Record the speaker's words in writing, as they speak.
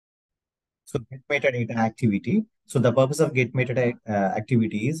So get metadata activity. So the purpose of get metadata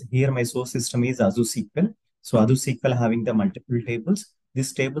activity is here my source system is Azure SQL. So Azure SQL having the multiple tables.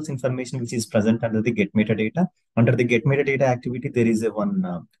 This tables information which is present under the get metadata. Under the get metadata activity, there is a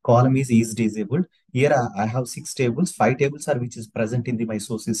one column is disabled. Here I have 6 tables. 5 tables are which is present in the my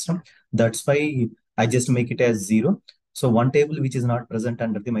source system. That's why I just make it as 0. So one table which is not present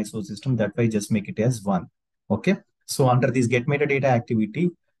under the my source system, that way just make it as 1. Okay. So under this get metadata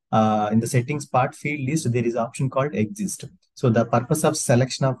activity, in the settings part field list, there is option called exist. So the purpose of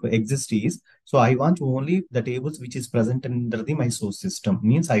selection of exist is, so I want only the tables which is present under the my source system.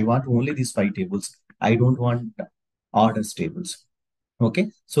 Means I want only these 5 tables. I don't want orders tables.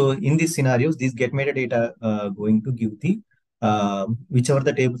 Okay. So in these scenarios, this get metadata going to give the whichever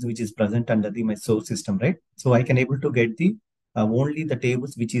the tables which is present under the my source system, right? So I can able to get the only the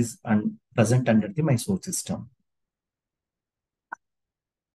tables which is present under the my source system.